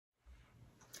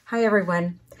Hi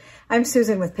everyone, I'm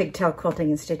Susan with Pigtail Quilting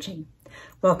and Stitching.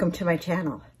 Welcome to my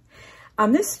channel.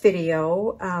 On this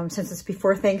video, since it's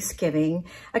before Thanksgiving,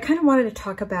 I kind of wanted to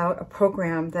talk about a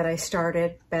program that I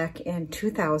started back in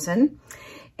 2000,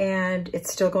 and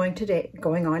it's still going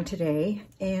on today.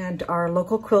 And our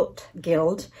local quilt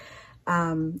guild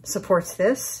supports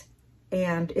this,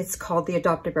 and it's called the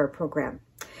Adopt-A-Bear program.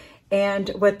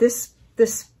 And what this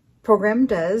program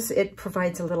does, it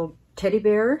provides a little teddy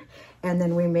bear, and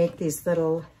then we make these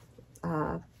little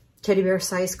teddy bear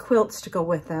sized quilts to go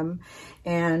with them.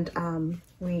 And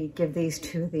we give these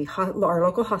to our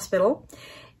local hospital,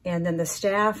 and then the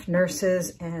staff,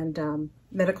 nurses, and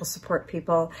medical support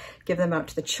people give them out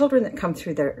to the children that come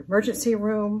through their emergency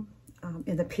room,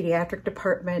 in the pediatric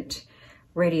department,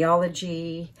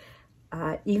 radiology,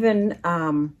 even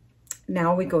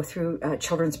now we go through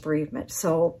children's bereavement.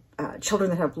 So children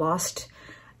that have lost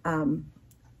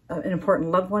an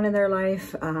important loved one in their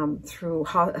life through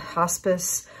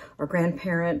hospice, or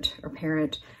grandparent or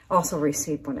parent also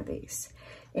received one of these.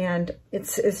 And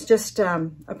it's just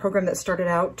a program that started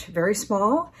out very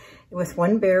small with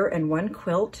one bear and one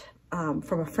quilt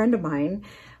from a friend of mine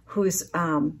whose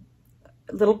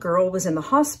little girl was in the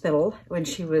hospital when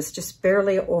she was just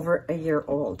barely over a year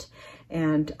old.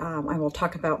 And I will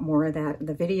talk about more of that in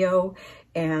the video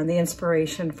and the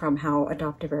inspiration from how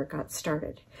Adopt-A-Bear got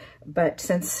started. But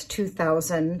since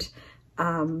 2000,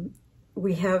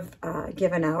 we have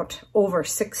given out over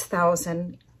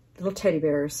 6,000 little teddy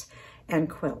bears and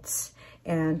quilts.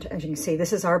 And as you can see,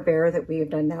 this is our bear that we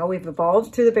have done now. We've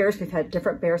evolved through the bears. We've had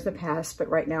different bears in the past, but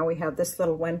right now we have this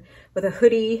little one with a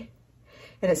hoodie,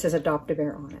 and it says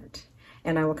Adopt-A-Bear on it.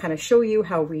 And I will kind of show you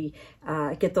how we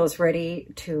get those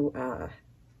ready to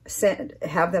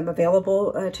have them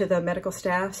available to the medical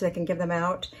staff so they can give them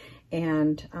out,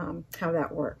 and how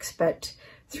that works. But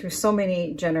through so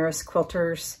many generous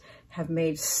quilters have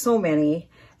made so many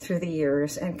through the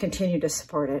years and continue to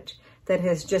support it, that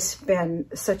has just been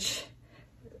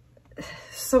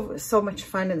so much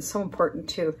fun and so important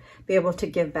to be able to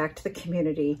give back to the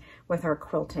community with our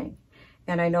quilting.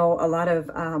 And I know a lot of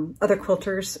other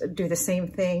quilters do the same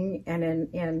thing, and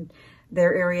in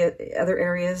their area, other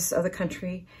areas of the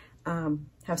country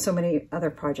have so many other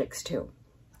projects too.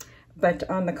 But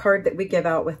on the card that we give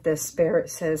out with this bear, it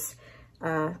says,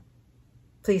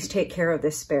 please take care of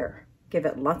this bear. Give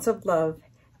it lots of love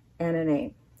and a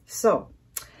name. So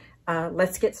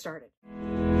let's get started.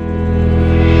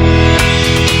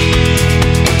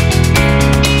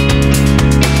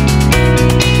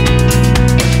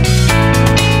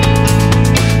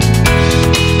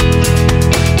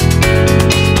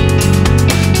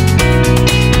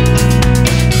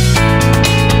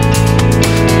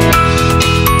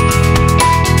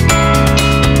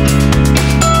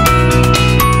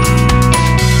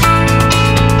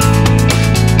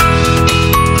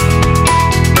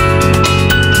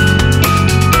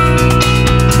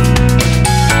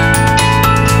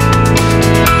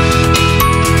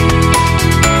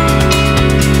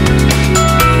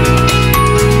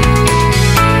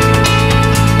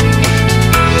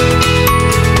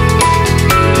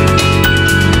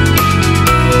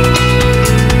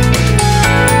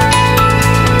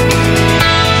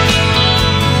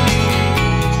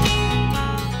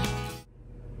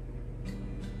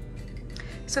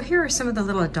 So here are some of the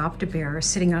little Adopt-A-Bears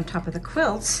sitting on top of the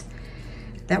quilts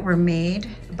that were made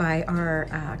by our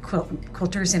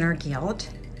quilters in our guild.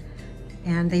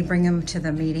 And they bring them to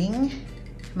the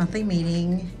monthly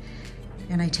meeting,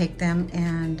 and I take them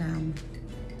and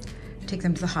take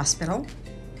them to the hospital.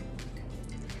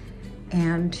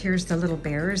 And here's the little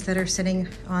bears that are sitting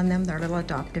on them, their little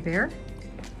Adopt-A-Bear.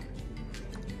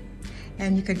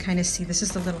 And you can kind of see, this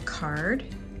is the little card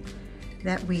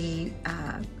that we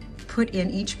put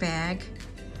in each bag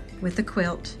with the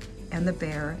quilt and the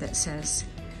bear that says,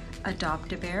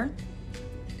 Adopt-A-Bear.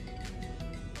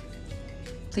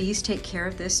 Please take care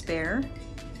of this bear.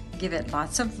 Give it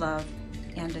lots of love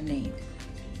and a name.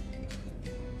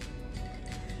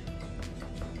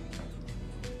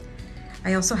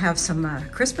 I also have some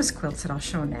Christmas quilts that I'll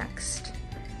show next.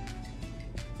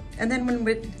 And then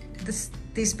when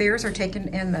these bears are taken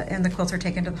and the quilts are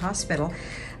taken to the hospital,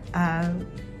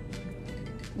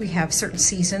 we have certain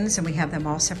seasons and we have them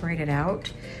all separated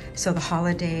out. So the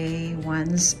holiday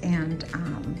ones, and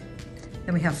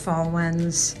then we have fall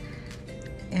ones,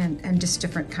 and just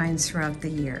different kinds throughout the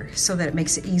year, so that it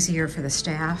makes it easier for the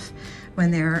staff when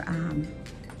they're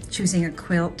choosing a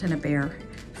quilt and a bear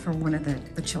for one of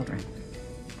the children.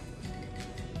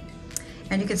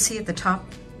 And you can see at the top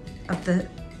of the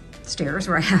stairs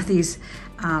where I have these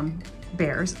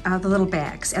bears, the little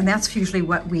bags, and that's usually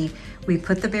what we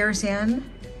put the bears in.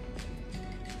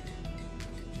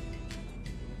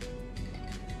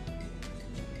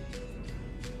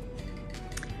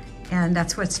 And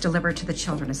that's what's delivered to the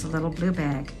children, is a little blue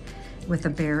bag with a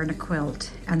bear and a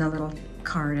quilt and a little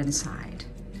card inside.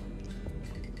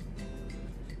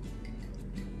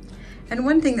 And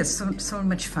one thing that's so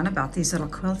much fun about these little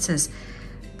quilts is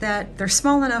that they're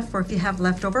small enough for if you have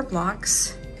leftover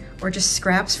blocks or just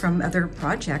scraps from other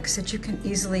projects, that you can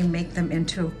easily make them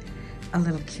into a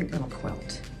little cute little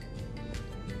quilt.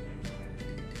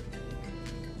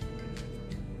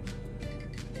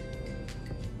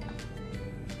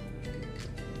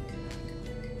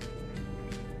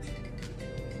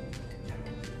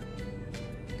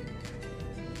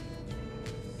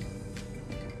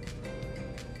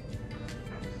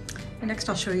 And next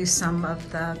I'll show you some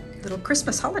of the little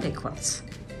Christmas holiday quilts.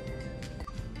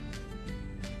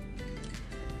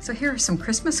 So here are some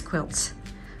Christmas quilts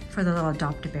for the little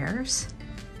Adopt-A-Bears.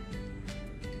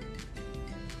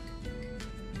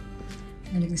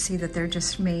 And you can see that they're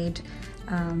just made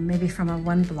maybe from a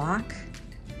one block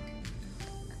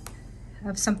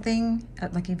of something,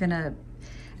 like even a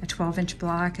 12-inch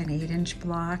block, an 8-inch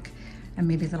block, and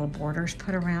maybe little borders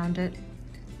put around it.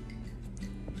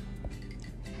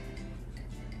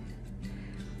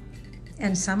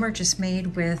 And some are just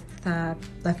made with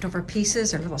leftover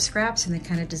pieces or little scraps, and they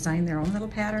kind of design their own little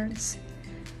patterns.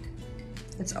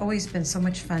 It's always been so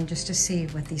much fun just to see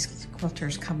what these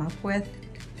quilters come up with.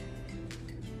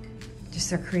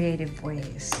 Just their creative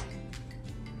ways.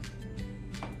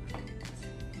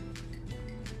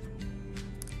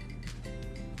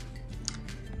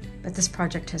 But this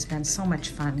project has been so much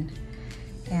fun,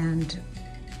 and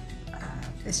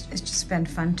it's just been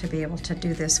fun to be able to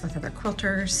do this with other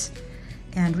quilters.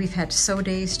 And we've had sew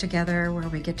days together where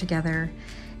we get together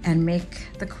and make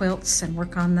the quilts and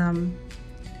work on them.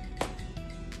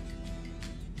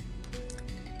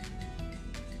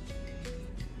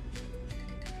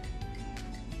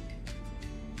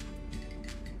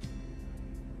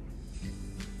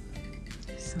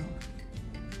 So,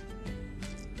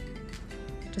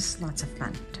 just lots of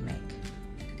fun to make.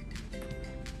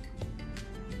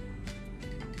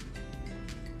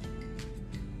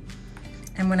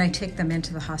 And when I take them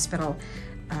into the hospital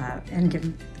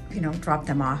and drop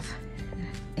them off,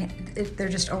 they're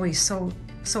just always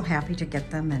so happy to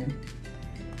get them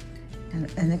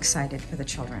and excited for the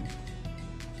children.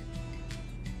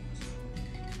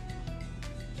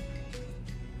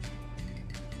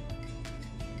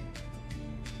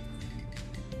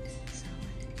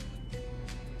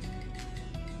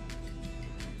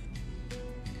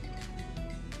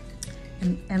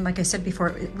 And like I said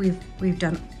before, we've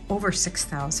done over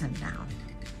 6,000 now.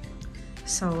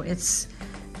 So it's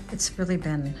really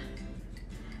been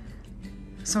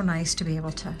so nice to be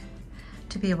able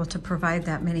to provide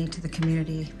that many to the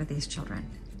community for these children.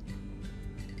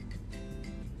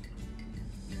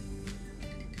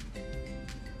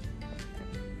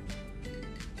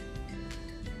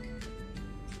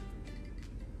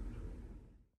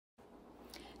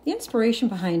 The inspiration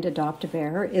behind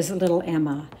Adopt-A-Bear is little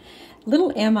Emma.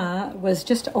 Little Emma was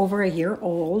just over a year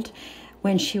old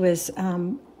when she was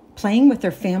playing with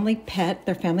their family pet,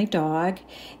 their family dog,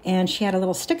 and she had a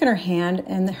little stick in her hand,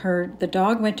 and the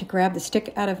dog went to grab the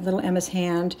stick out of little Emma's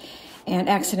hand and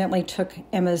accidentally took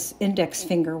Emma's index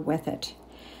finger with it.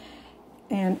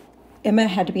 And Emma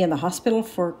had to be in the hospital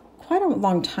for quite a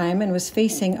long time and was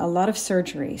facing a lot of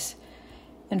surgeries.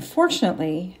 And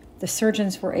fortunately, the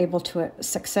surgeons were able to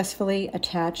successfully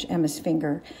attach Emma's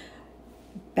finger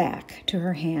back to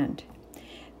her hand.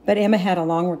 But Emma had a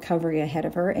long recovery ahead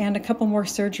of her and a couple more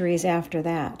surgeries after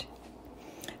that.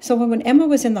 So when Emma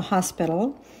was in the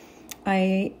hospital,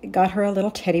 I got her a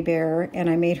little teddy bear and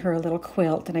I made her a little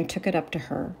quilt and I took it up to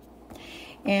her.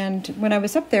 And when I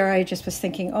was up there, I just was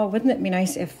thinking, oh, wouldn't it be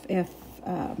nice if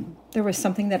there was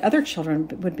something that other children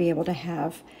would be able to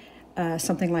have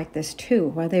something like this too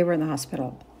while they were in the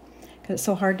hospital. Because it's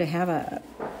so hard to have a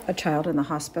child in the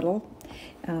hospital.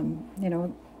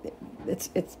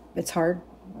 It's hard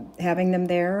having them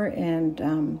there,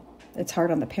 and it's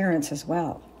hard on the parents as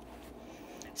well.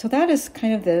 So that is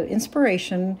kind of the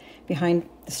inspiration behind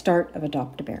the start of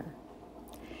Adopt-A-Bear.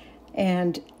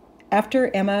 And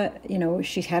after Emma,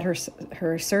 she had her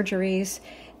surgeries,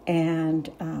 and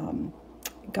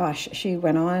she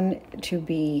went on to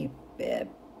be,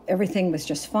 everything was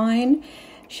just fine.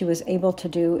 She was able to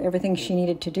do everything she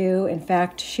needed to do. In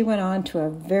fact, she went on to a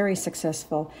very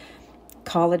successful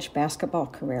college basketball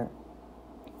career.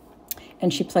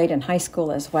 And she played in high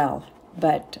school as well.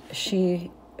 But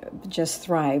she just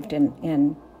thrived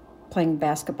in playing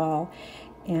basketball,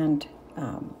 and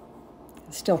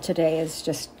still today is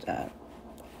just a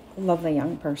lovely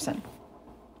young person.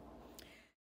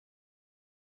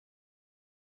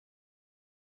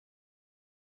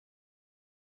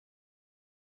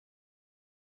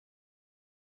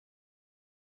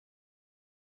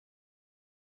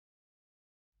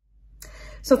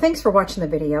 So thanks for watching the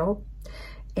video.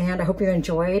 And I hope you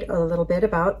enjoyed a little bit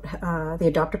about the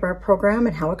Adopt-A-Bear program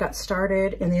and how it got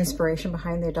started and the inspiration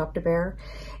behind the Adopt-A-Bear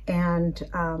and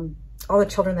all the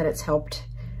children that it's helped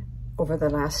over the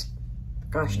last,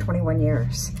 21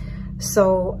 years.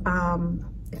 So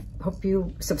hope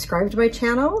you subscribe to my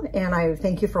channel, and I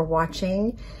thank you for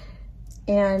watching.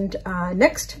 And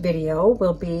next video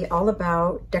will be all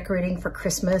about decorating for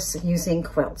Christmas using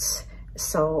quilts.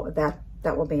 So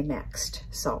that will be next.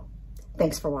 So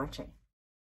thanks for watching.